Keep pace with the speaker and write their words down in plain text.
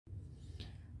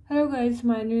Hello guys,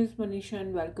 my name is Manisha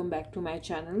and welcome back to my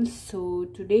channel. So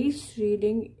today's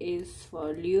reading is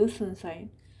for Leo Sun sign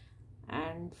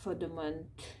and for the month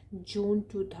June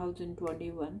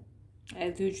 2021.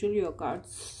 As usual, your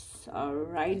cards are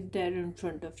right there in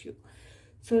front of you.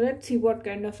 So let's see what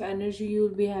kind of energy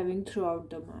you'll be having throughout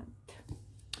the month.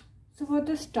 So for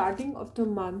the starting of the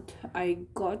month, I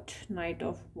got Knight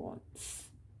of Wands.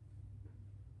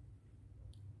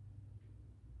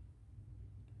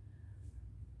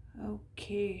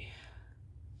 Okay.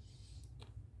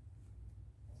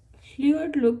 Here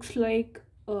it looks like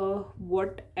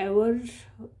whatever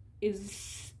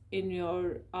is in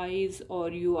your eyes or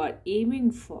you are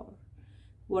aiming for,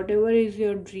 whatever is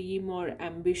your dream or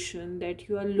ambition that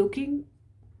you are looking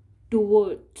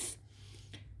towards,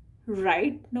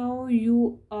 right now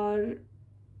you are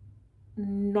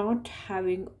not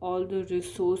having all the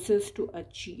resources to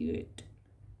achieve it.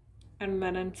 And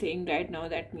when I'm saying right now,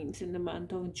 that means in the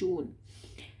month of June.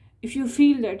 If you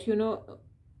feel that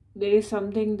there is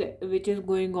something which is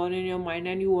going on in your mind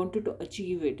and you wanted to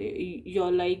achieve it,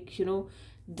 you're like,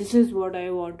 this is what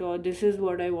I want, or this is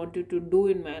what I wanted to do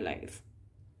in my life,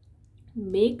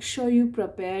 make sure you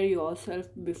prepare yourself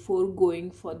before going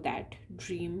for that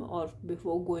dream or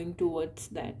before going towards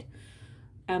that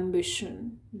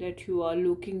ambition that you are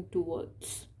looking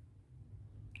towards.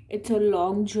 It's a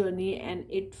long journey and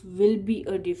it will be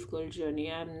a difficult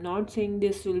journey. I'm not saying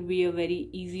this will be a very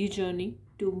easy journey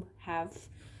to have,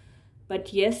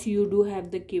 but yes, you do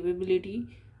have the capability.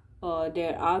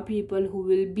 There are people who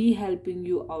will be helping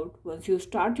you out. Once you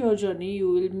start your journey, you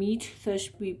will meet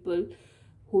such people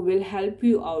who will help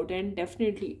you out, and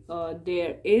definitely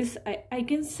I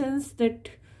can sense that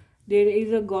there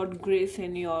is a God grace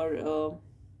in your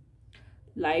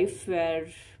life where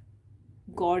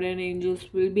God and angels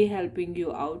will be helping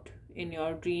you out in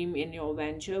your dream, in your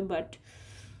venture. But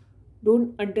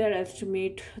don't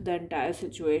underestimate the entire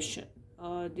situation.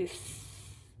 This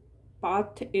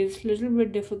path is a little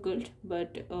bit difficult,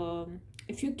 but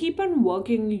if you keep on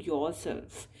working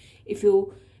yourself, if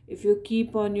you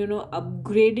keep on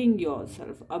upgrading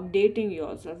yourself, updating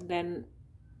yourself, then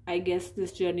I guess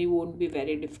this journey won't be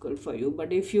very difficult for you.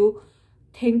 But if you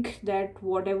think that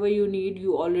whatever you need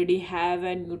you already have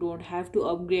and you don't have to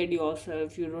upgrade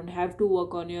yourself, you don't have to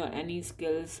work on your any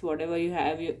skills, whatever you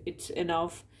have, it's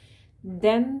enough,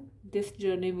 then this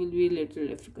journey will be a little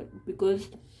difficult. Because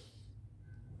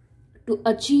to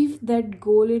achieve that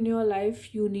goal in your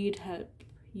life, you need help.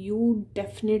 You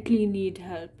definitely need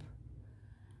help,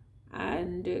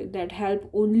 and that help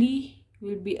only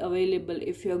will be available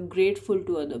if you're grateful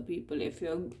to other people, if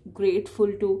you're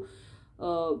grateful to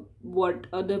what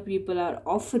other people are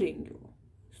offering you.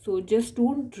 So just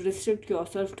don't restrict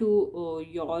yourself to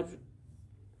your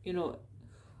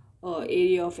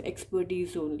area of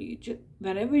expertise only.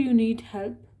 Whenever you need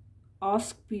help,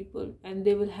 ask people and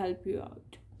they will help you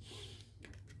out.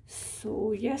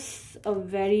 So yes, a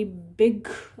very big,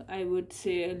 I would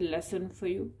say, lesson for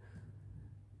you.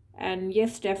 And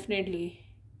yes,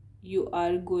 definitely you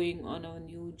are going on a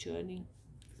new journey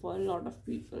for a lot of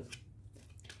people.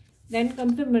 Then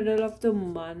comes the middle of the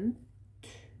month.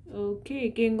 Okay,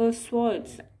 King of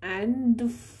Swords and the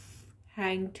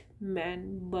Hanged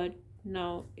Man. But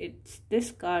now it's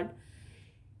this card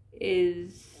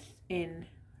is in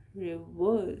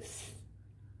reverse.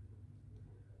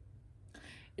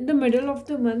 In the middle of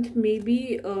the month,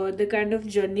 maybe the kind of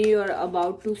journey you're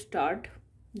about to start,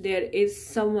 there is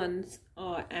someone's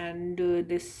and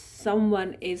this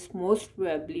someone is most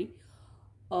probably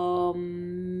a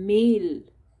male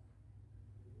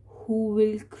who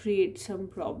will create some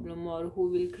problem or who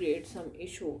will create some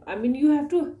issue. I mean, you have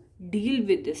to deal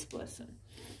with this person,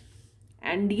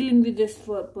 and dealing with this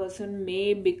person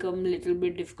may become a little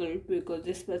bit difficult because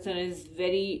this person is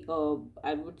very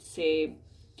I would say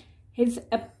his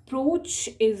approach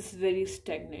is very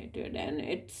stagnated, and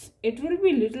it will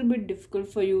be a little bit difficult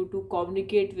for you to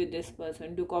communicate with this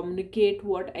person, to communicate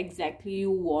what exactly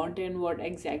you want and what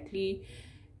exactly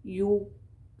you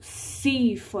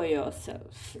see for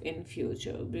yourself in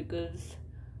future. Because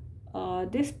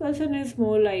this person is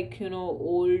more like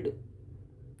old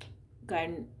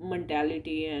kind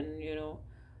mentality, and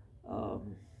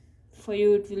for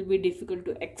you it will be difficult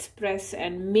to express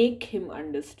and make him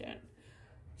understand.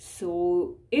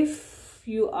 So if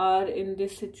you are in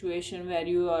this situation where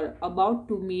you are about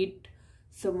to meet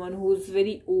someone who's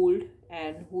very old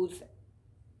and who's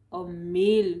a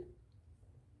male,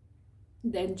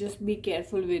 then just be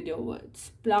careful with your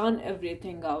words. Plan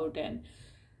everything out and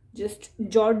just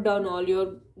jot down all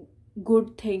your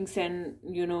good things and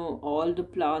all the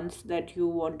plans that you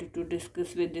wanted to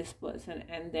discuss with this person,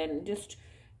 and then just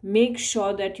Make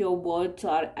sure that your words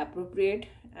are appropriate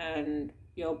and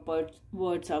your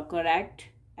words are correct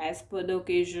as per the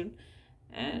occasion,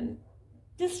 and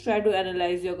just try to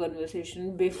analyze your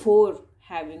conversation before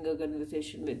having a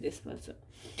conversation with this person.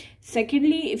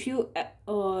 Secondly, if you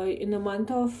in the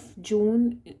month of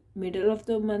June, middle of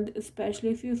the month especially,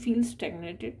 if you feel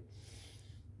stagnated,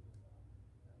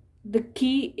 the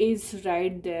key is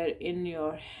right there in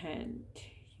your hand.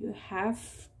 You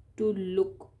have to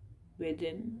look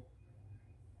within.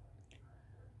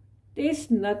 There's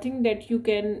nothing that you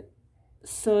can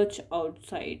search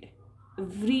outside.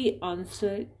 Every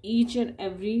answer, each and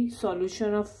every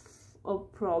solution of a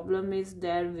problem is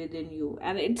there within you,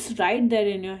 and it's right there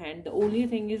in your hand. The only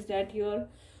thing is that you're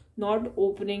not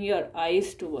opening your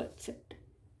eyes towards it.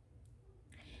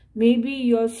 Maybe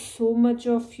you're so much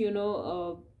of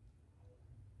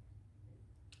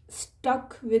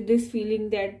stuck with this feeling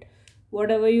that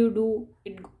whatever you do,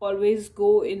 it always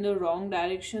go in the wrong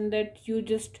direction, that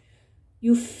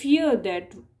you fear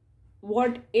that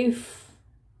what if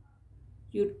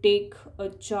you take a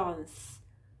chance.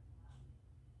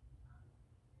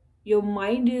 Your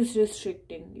mind is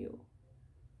restricting you.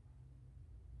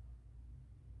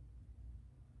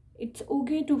 It's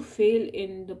okay to fail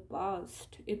in the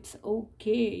past. It's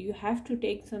okay. You have to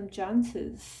take some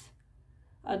chances.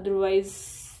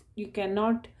 Otherwise, you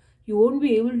won't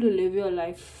be able to live your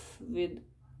life with,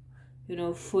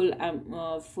 full, I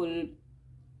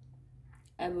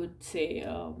would say,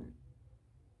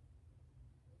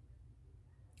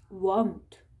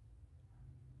 warmth.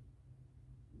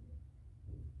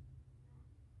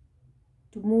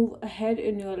 To move ahead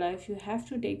in your life, you have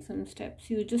to take some steps.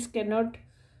 You just cannot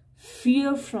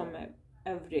fear from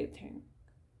everything.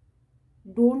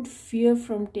 Don't fear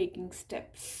from taking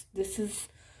steps. This is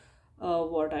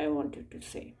what I wanted to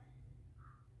say.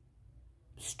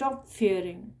 Stop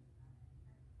fearing.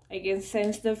 I can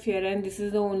sense the fear, and this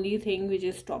is the only thing which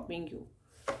is stopping you.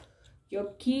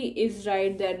 Your key is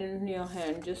right there in your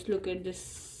hand. Just look at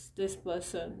this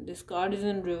person. This card is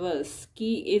in reverse.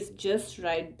 Key is just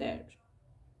right there.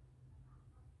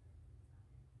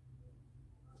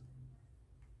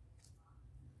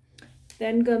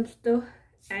 Then comes the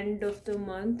end of the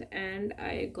month, and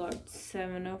I got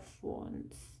 7 of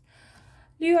Wands.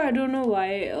 Leo, I don't know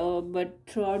why, but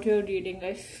throughout your reading,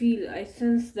 I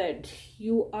sense that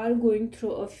you are going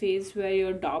through a phase where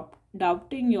you're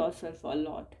doubting yourself a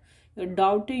lot. You're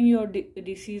doubting your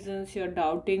decisions. You're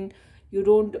doubting. You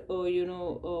don't,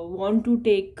 want to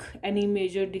take any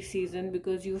major decision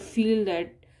because you feel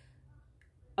that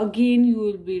again you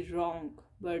will be wrong.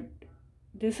 But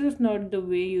this is not the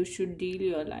way you should deal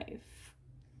your life.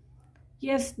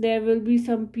 Yes, there will be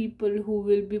some people who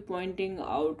will be pointing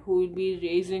out, who will be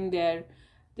raising their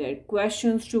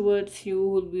questions towards you, who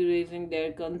will be raising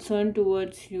their concern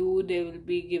towards you. They will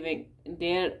be giving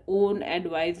their own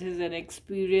advices and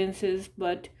experiences,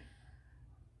 but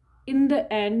in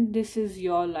the end, this is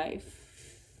your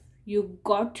life. You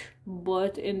got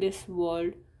birth in this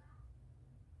world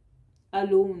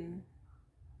alone.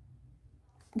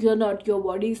 Your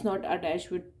body is not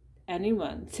attached with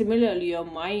anyone. Similarly, your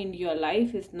mind, your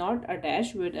life is not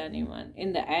attached with anyone.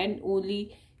 In the end,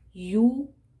 only you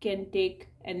can take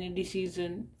any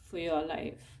decision for your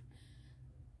life.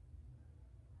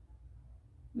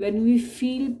 When we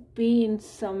feel pain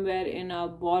somewhere in our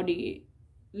body,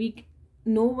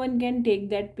 no one can take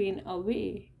that pain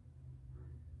away,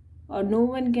 or no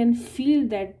one can feel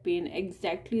that pain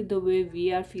exactly the way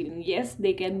we are feeling. Yes,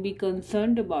 they can be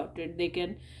concerned about it. They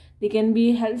can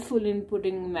be helpful in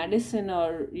putting medicine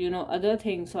or other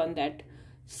things on that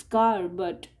scar,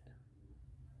 but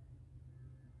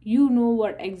you know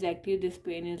what exactly this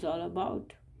pain is all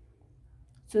about.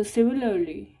 So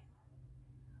similarly,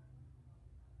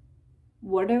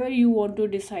 whatever you want to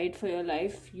decide for your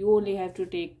life, you only have to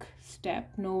take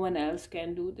step. No one else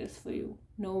can do this for you.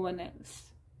 No one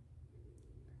else.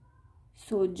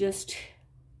 So just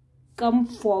come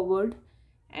forward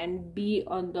and be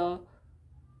on the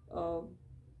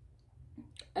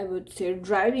I would say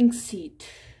driving seat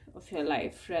of your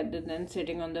life, rather than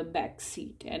sitting on the back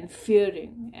seat and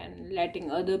fearing and letting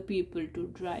other people to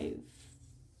drive.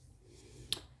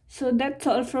 So that's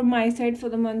all from my side for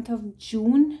the month of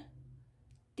June.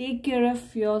 Take care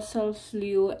of yourself,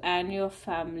 Leo, and your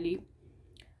family.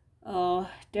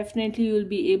 Definitely you'll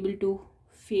be able to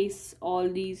face all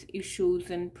these issues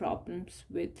and problems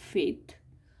with faith.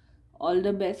 All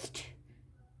the best.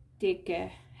 Take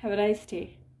care. Have a nice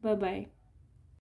day. Bye-bye.